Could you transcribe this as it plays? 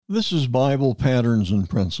This is Bible Patterns and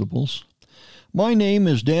Principles. My name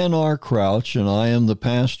is Dan R. Crouch, and I am the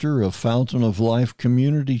pastor of Fountain of Life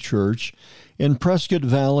Community Church in Prescott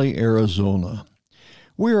Valley, Arizona.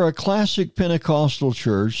 We are a classic Pentecostal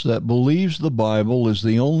church that believes the Bible is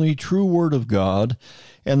the only true Word of God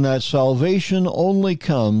and that salvation only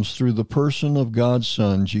comes through the person of God's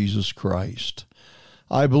Son, Jesus Christ.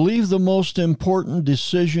 I believe the most important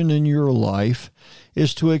decision in your life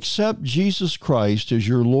is to accept Jesus Christ as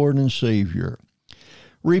your Lord and Savior.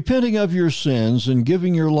 Repenting of your sins and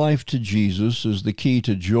giving your life to Jesus is the key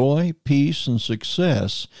to joy, peace, and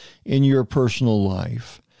success in your personal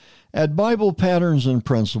life. At Bible Patterns and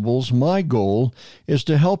Principles, my goal is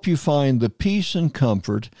to help you find the peace and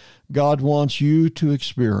comfort God wants you to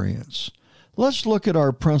experience. Let's look at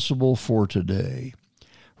our principle for today.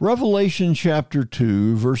 Revelation chapter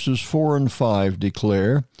 2, verses 4 and 5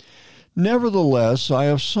 declare, "Nevertheless, I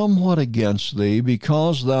have somewhat against thee,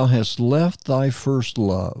 because thou hast left thy first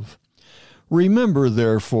love. Remember,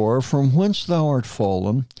 therefore, from whence thou art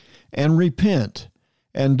fallen, and repent,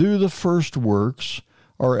 and do the first works,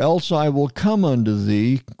 or else I will come unto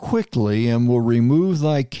thee quickly, and will remove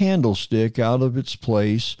thy candlestick out of its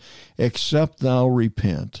place, except thou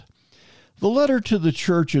repent." The letter to the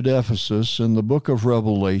church at Ephesus in the book of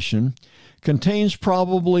Revelation contains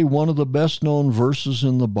probably one of the best-known verses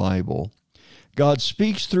in the Bible. God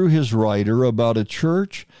speaks through his writer about a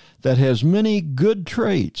church that has many good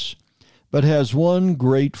traits, but has one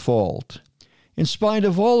great fault. In spite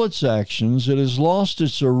of all its actions, it has lost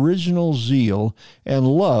its original zeal and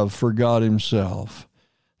love for God himself.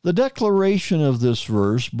 The declaration of this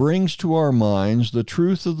verse brings to our minds the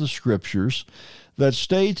truth of the Scriptures that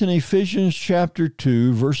state in Ephesians chapter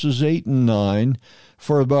 2, verses 8 and 9,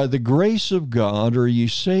 "For by the grace of God are ye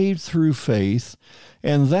saved through faith,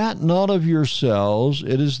 and that not of yourselves,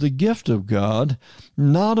 it is the gift of God,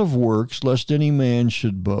 not of works, lest any man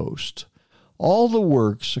should boast." All the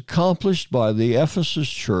works accomplished by the Ephesus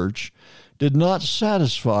church did not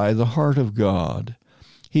satisfy the heart of God.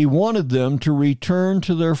 He wanted them to return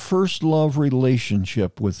to their first love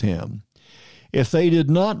relationship with him. If they did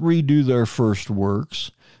not redo their first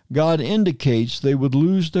works, God indicates they would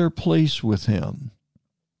lose their place with him.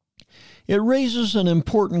 It raises an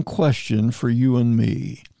important question for you and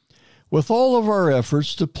me. With all of our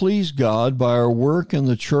efforts to please God by our work in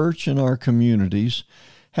the church and our communities,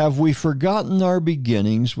 have we forgotten our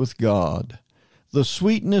beginnings with God, the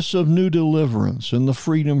sweetness of new deliverance and the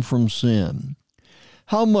freedom from sin?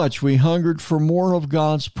 How much we hungered for more of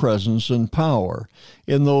God's presence and power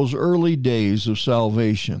in those early days of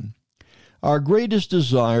salvation. Our greatest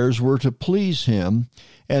desires were to please him,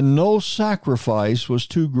 and no sacrifice was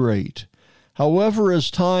too great. However,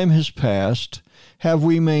 as time has passed, have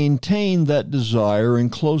we maintained that desire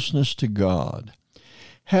and closeness to God?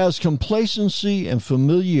 Has complacency and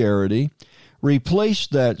familiarity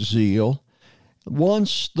replaced that zeal,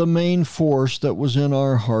 once the main force that was in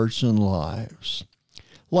our hearts and lives?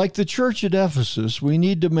 Like the church at Ephesus, we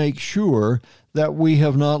need to make sure that we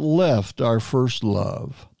have not left our first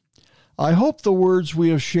love. I hope the words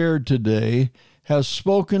we have shared today have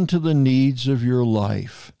spoken to the needs of your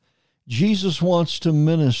life. Jesus wants to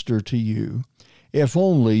minister to you, if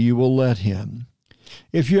only you will let him.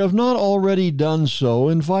 If you have not already done so,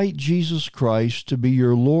 invite Jesus Christ to be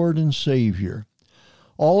your Lord and Savior.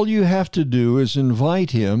 All you have to do is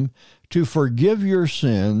invite him to forgive your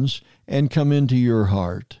sins and come into your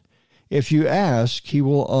heart. If you ask, he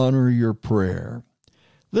will honor your prayer.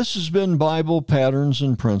 This has been Bible Patterns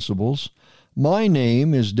and Principles. My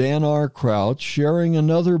name is Dan R. Crouch, sharing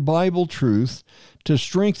another Bible truth to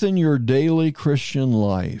strengthen your daily Christian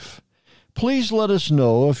life. Please let us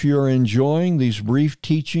know if you are enjoying these brief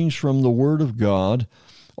teachings from the Word of God,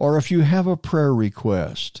 or if you have a prayer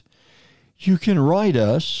request. You can write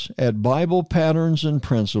us at Bible Patterns and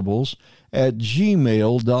Principles at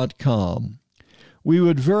gmail.com. We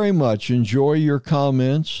would very much enjoy your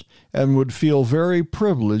comments and would feel very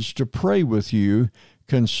privileged to pray with you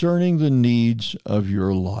concerning the needs of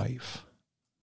your life.